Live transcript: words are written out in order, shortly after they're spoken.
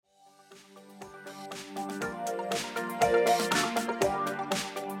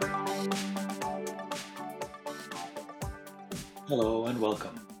Hello and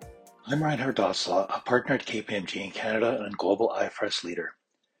welcome. I'm Reinhard Dossla, a partner at KPMG in Canada and global IFRS leader.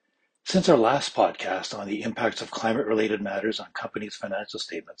 Since our last podcast on the impacts of climate-related matters on companies' financial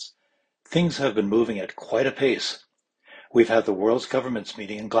statements, things have been moving at quite a pace. We've had the world's governments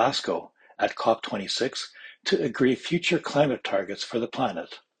meeting in Glasgow at COP26 to agree future climate targets for the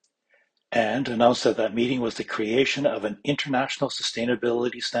planet, and announced at that meeting was the creation of an International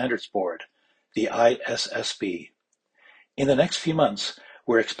Sustainability Standards Board, the ISSB. In the next few months,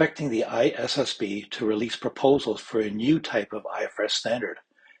 we're expecting the ISSB to release proposals for a new type of IFRS standard,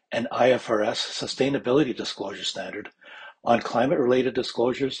 an IFRS Sustainability Disclosure Standard, on climate-related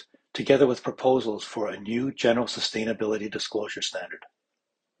disclosures, together with proposals for a new General Sustainability Disclosure Standard.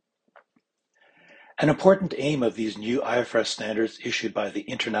 An important aim of these new IFRS standards issued by the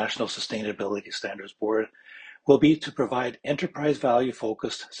International Sustainability Standards Board will be to provide enterprise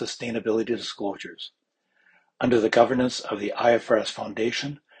value-focused sustainability disclosures. Under the governance of the IFRS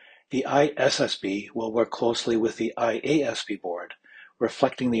Foundation, the ISSB will work closely with the IASB board,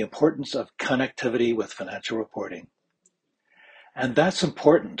 reflecting the importance of connectivity with financial reporting. And that's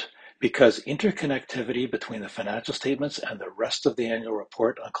important because interconnectivity between the financial statements and the rest of the annual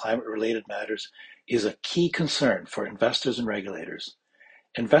report on climate-related matters is a key concern for investors and regulators.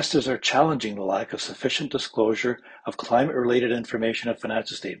 Investors are challenging the lack of sufficient disclosure of climate-related information in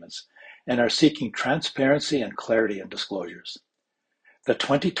financial statements and are seeking transparency and clarity in disclosures. The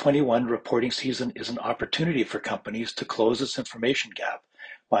 2021 reporting season is an opportunity for companies to close this information gap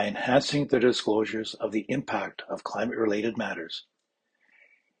by enhancing their disclosures of the impact of climate-related matters.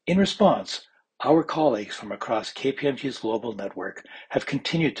 In response, our colleagues from across KPMG's global network have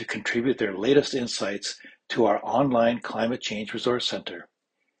continued to contribute their latest insights to our online Climate Change Resource Center.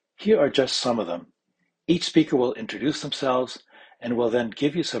 Here are just some of them. Each speaker will introduce themselves and will then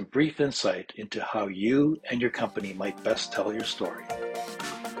give you some brief insight into how you and your company might best tell your story.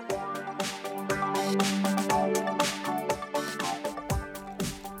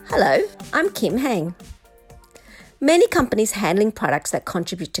 Hello, I'm Kim Hang. Many companies handling products that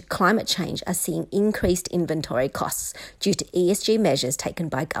contribute to climate change are seeing increased inventory costs due to ESG measures taken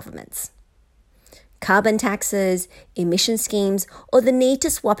by governments. Carbon taxes, emission schemes, or the need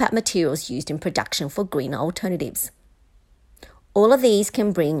to swap out materials used in production for greener alternatives. All of these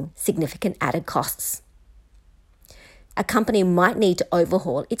can bring significant added costs. A company might need to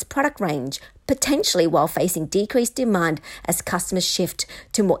overhaul its product range, potentially while facing decreased demand as customers shift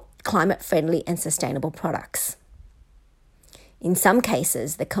to more climate-friendly and sustainable products. In some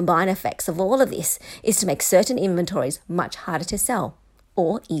cases, the combined effects of all of this is to make certain inventories much harder to sell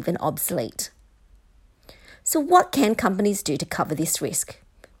or even obsolete. So what can companies do to cover this risk?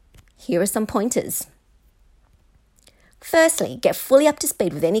 Here are some pointers. Firstly, get fully up to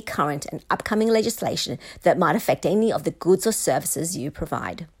speed with any current and upcoming legislation that might affect any of the goods or services you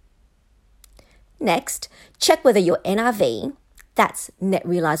provide. Next, check whether your NRV, that's net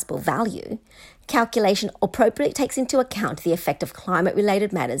realizable value, calculation appropriately takes into account the effect of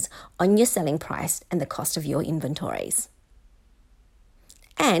climate-related matters on your selling price and the cost of your inventories.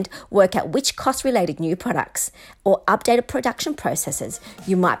 And work out which cost-related new products or updated production processes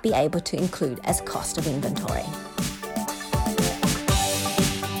you might be able to include as cost of inventory.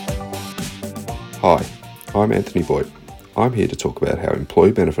 Hi, I'm Anthony Voigt. I'm here to talk about how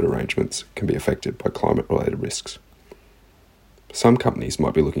employee benefit arrangements can be affected by climate-related risks. Some companies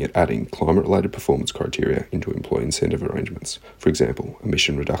might be looking at adding climate-related performance criteria into employee incentive arrangements, for example,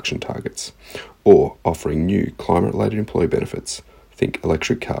 emission reduction targets, or offering new climate-related employee benefits, think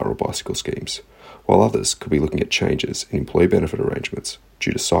electric car or bicycle schemes, while others could be looking at changes in employee benefit arrangements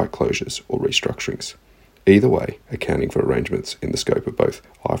due to site closures or restructurings. Either way, accounting for arrangements in the scope of both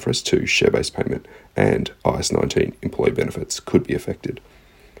IFRS 2 share-based payment and IAS 19 employee benefits could be affected.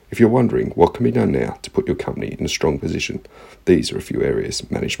 If you're wondering what can be done now to put your company in a strong position, these are a few areas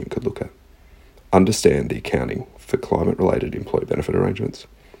management could look at. Understand the accounting for climate-related employee benefit arrangements.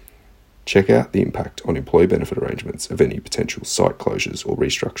 Check out the impact on employee benefit arrangements of any potential site closures or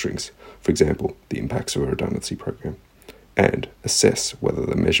restructurings, for example, the impacts of a redundancy program. And assess whether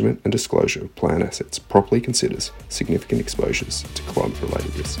the measurement and disclosure of plan assets properly considers significant exposures to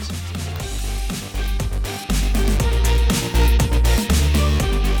climate-related risks.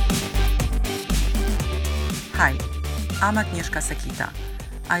 Hi, I'm Agnieszka Sekita.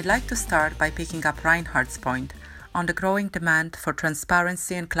 I'd like to start by picking up Reinhard's point on the growing demand for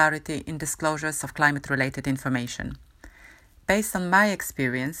transparency and clarity in disclosures of climate-related information. Based on my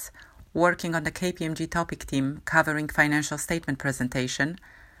experience, working on the KPMG topic team covering financial statement presentation,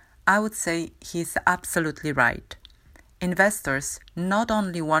 I would say he's absolutely right. Investors not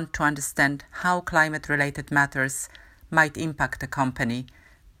only want to understand how climate-related matters might impact a company,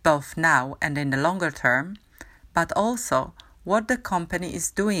 both now and in the longer term, but also what the company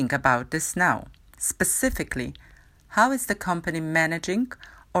is doing about this now. Specifically, how is the company managing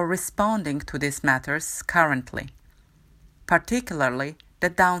or responding to these matters currently, particularly the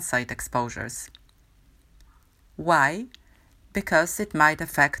downside exposures. Why? Because it might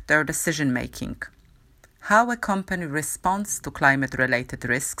affect their decision-making. How a company responds to climate-related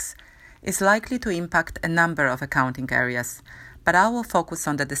risks is likely to impact a number of accounting areas, but I will focus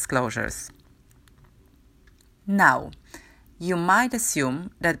on the disclosures. Now, you might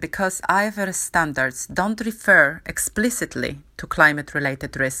assume that because IFRS standards don't refer explicitly to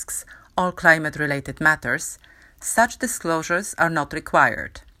climate-related risks or climate-related matters, such disclosures are not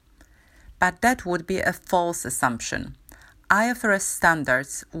required. But that would be a false assumption. IFRS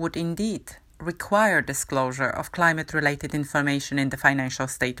standards would indeed require disclosure of climate-related information in the financial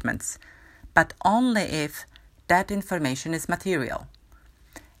statements, but only if that information is material.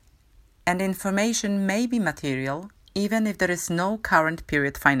 And information may be material even if there is no current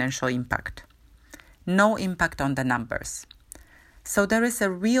period financial impact, no impact on the numbers. So there is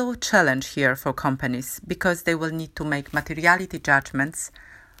a real challenge here for companies because they will need to make materiality judgments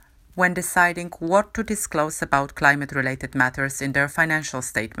when deciding what to disclose about climate-related matters in their financial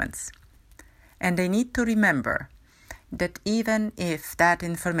statements. And they need to remember that even if that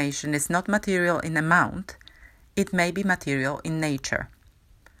information is not material in amount, it may be material in nature.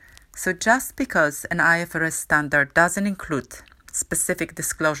 So just because an IFRS standard doesn't include specific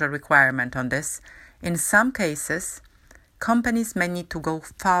disclosure requirement on this, in some cases, companies may need to go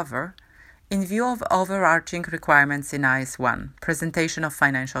further in view of overarching requirements in IAS 1, presentation of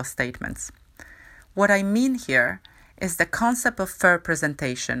financial statements. What I mean here is the concept of fair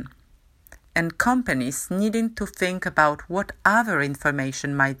presentation, and companies needing to think about what other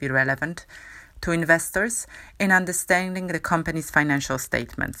information might be relevant to investors in understanding the company's financial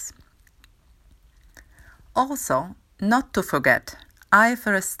statements. Also, not to forget,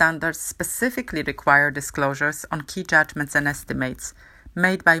 IFRS standards specifically require disclosures on key judgments and estimates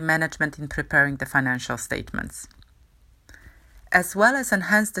made by management in preparing the financial statements. As well as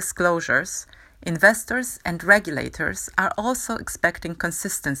enhanced disclosures, investors and regulators are also expecting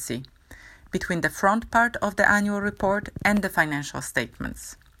consistency between the front part of the annual report and the financial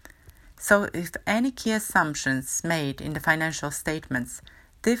statements. So if any key assumptions made in the financial statements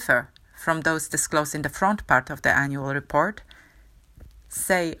differ from those disclosed in the front part of the annual report,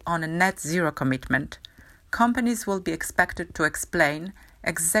 say on a net zero commitment, companies will be expected to explain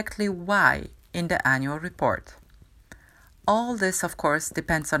exactly why in the annual report. All this, of course,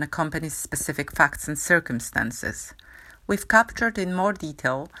 depends on a company's specific facts and circumstances. We've captured in more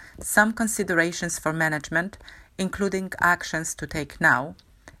detail some considerations for management, including actions to take now,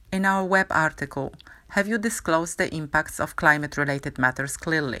 in our web article, Have You Disclosed the Impacts of Climate-Related Matters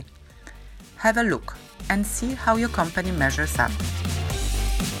Clearly? Have a look and see how your company measures up.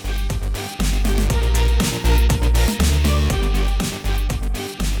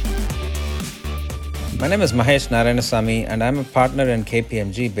 My name is Mahesh Narayanasamy and I'm a partner in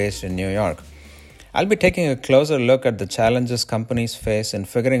KPMG based in New York. I'll be taking a closer look at the challenges companies face in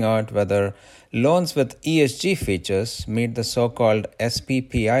figuring out whether loans with ESG features meet the so-called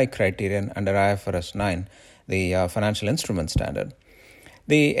SPPI criterion under IFRS 9, the financial instrument standard.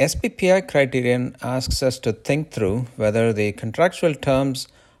 The SPPI criterion asks us to think through whether the contractual terms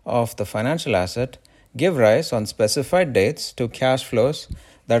of the financial asset give rise on specified dates to cash flows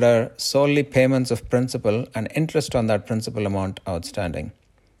that are solely payments of principal and interest on that principal amount outstanding.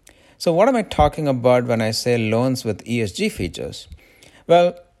 So what am I talking about when I say loans with ESG features?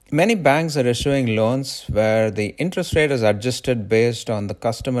 Well, many banks are issuing loans where the interest rate is adjusted based on the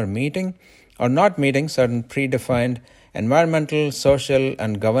customer meeting or not meeting certain predefined environmental, social,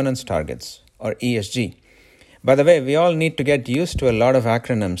 and governance targets, or ESG. By the way, we all need to get used to a lot of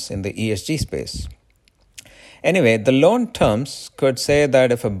acronyms in the ESG space. Anyway, the loan terms could say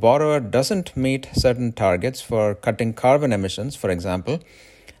that if a borrower doesn't meet certain targets for cutting carbon emissions, for example,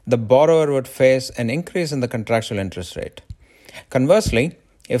 the borrower would face an increase in the contractual interest rate. Conversely,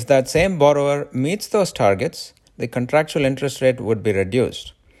 if that same borrower meets those targets, the contractual interest rate would be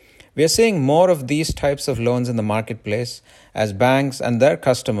reduced. We are seeing more of these types of loans in the marketplace as banks and their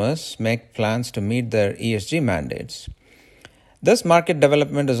customers make plans to meet their ESG mandates. This market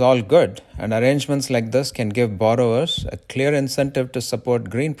development is all good, and arrangements like this can give borrowers a clear incentive to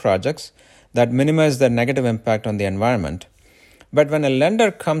support green projects that minimize their negative impact on the environment. But when a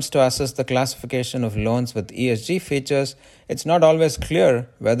lender comes to assess the classification of loans with ESG features, it's not always clear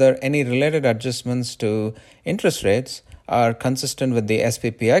whether any related adjustments to interest rates are consistent with the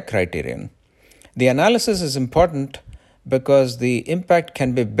SPPI criterion. The analysis is important because the impact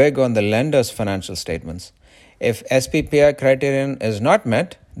can be big on the lender's financial statements. If SPPI criterion is not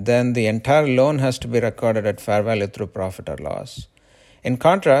met, then the entire loan has to be recorded at fair value through profit or loss. In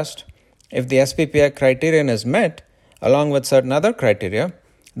contrast, if the SPPI criterion is met, along with certain other criteria,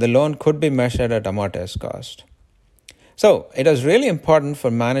 the loan could be measured at amortized cost. So, it is really important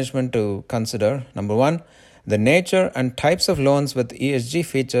for management to consider, number one, the nature and types of loans with ESG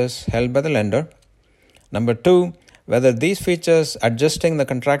features held by the lender. Number two, whether these features adjusting the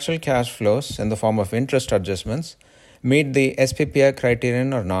contractual cash flows in the form of interest adjustments meet the SPPI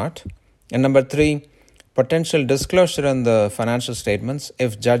criterion or not. And number three, potential disclosure in the financial statements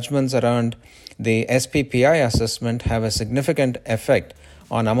if judgments around the SPPI assessment have a significant effect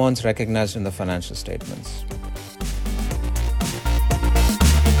on amounts recognized in the financial statements.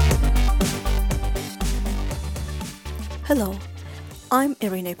 Hello, I'm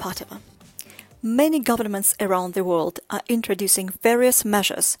Irene Pateva. Many governments around the world are introducing various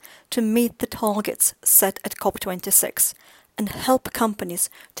measures to meet the targets set at COP26 and help companies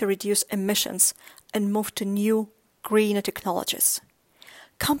to reduce emissions and move to new, greener technologies.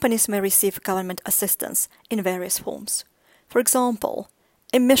 Companies may receive government assistance in various forms. For example,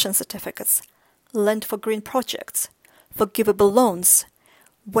 emission certificates, lent for green projects, forgivable loans,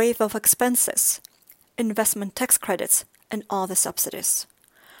 waiver of expenses, investment tax credits, and other subsidies.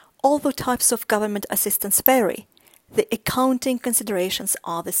 Although types of government assistance vary, the accounting considerations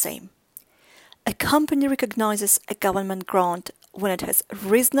are the same. A company recognizes a government grant when it has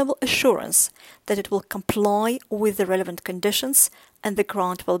reasonable assurance that it will comply with the relevant conditions and the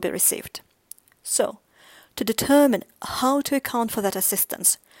grant will be received. So, to determine how to account for that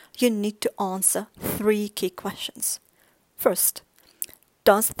assistance, you need to answer three key questions. First,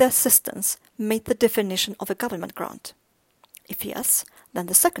 does the assistance meet the definition of a government grant? If yes, then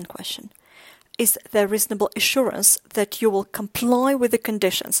the second question, is there reasonable assurance that you will comply with the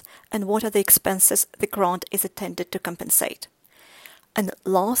conditions and what are the expenses the grant is intended to compensate? And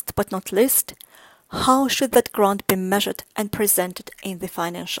last but not least, how should that grant be measured and presented in the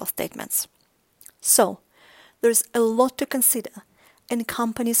financial statements? So, there's a lot to consider, and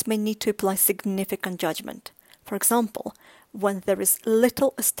companies may need to apply significant judgment. For example, when there is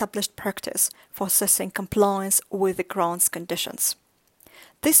little established practice for assessing compliance with the grant's conditions.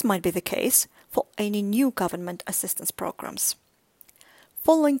 This might be the case for any new government assistance programs.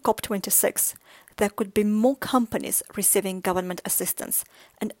 Following COP26, there could be more companies receiving government assistance,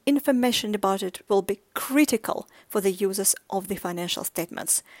 and information about it will be critical for the users of the financial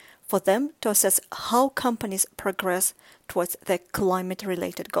statements, for them to assess how companies progress towards their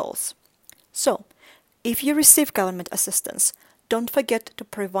climate-related goals. So, if you receive government assistance, don't forget to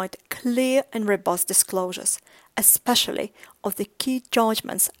provide clear and robust disclosures, especially of the key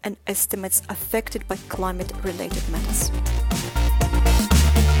judgments and estimates affected by climate-related matters.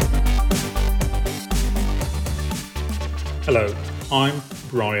 Hello, I'm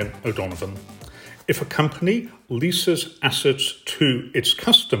Brian O'Donovan. If a company leases assets to its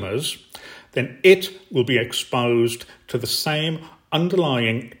customers, then it will be exposed to the same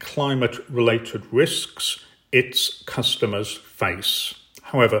underlying climate-related risks its customers face.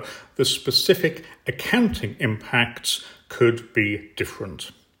 However, the specific accounting impacts could be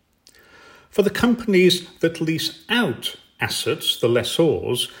different. For the companies that lease out assets, the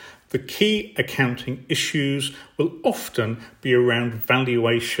lessors, the key accounting issues will often be around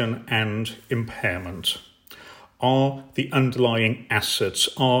valuation and impairment. Are the underlying assets,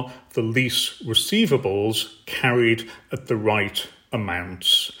 are the lease receivables carried at the right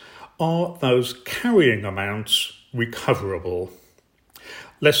amounts? Are those carrying amounts recoverable?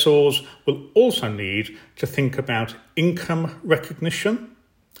 Lessors will also need to think about income recognition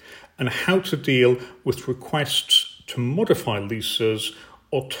and how to deal with requests to modify leases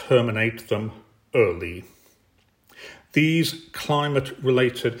or terminate them early. These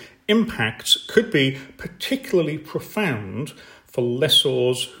climate-related impacts could be particularly profound for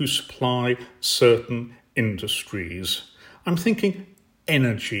lessors who supply certain industries. I'm thinking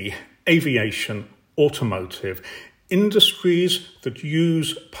energy, aviation, automotive, industries that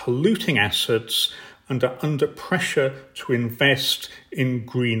use polluting assets and are under pressure to invest in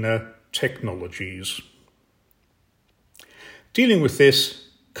greener technologies. Dealing with this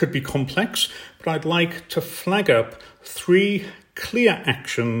could be complex, but I'd like to flag up three clear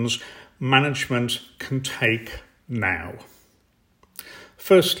actions management can take now.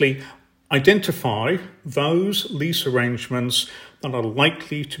 Firstly, Identify those lease arrangements that are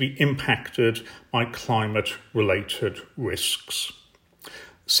likely to be impacted by climate-related risks.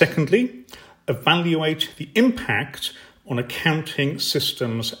 Secondly, evaluate the impact on accounting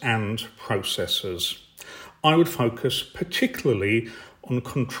systems and processes. I would focus particularly on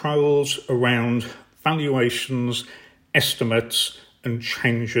controls around valuations, estimates, and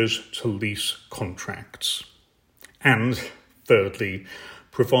changes to lease contracts. And thirdly,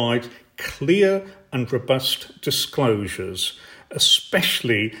 provide clear and robust disclosures,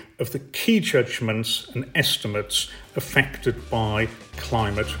 especially of the key judgments and estimates affected by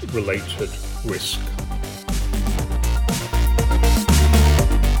climate-related risk.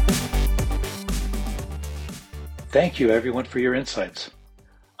 Thank you, everyone, for your insights.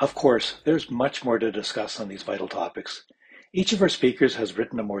 Of course, there's much more to discuss on these vital topics. Each of our speakers has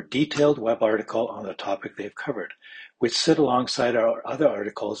written a more detailed web article on the topic they've covered, which sit alongside our other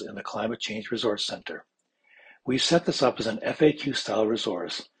articles in the Climate Change Resource Center. We've set this up as an FAQ-style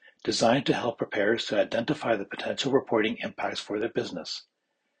resource designed to help preparers to identify the potential reporting impacts for their business.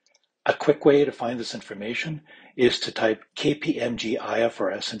 A quick way to find this information is to type KPMG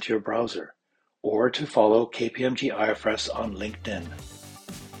IFRS into your browser, or to follow KPMG IFRS on LinkedIn.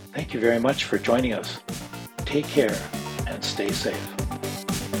 Thank you very much for joining us. Take care and stay safe.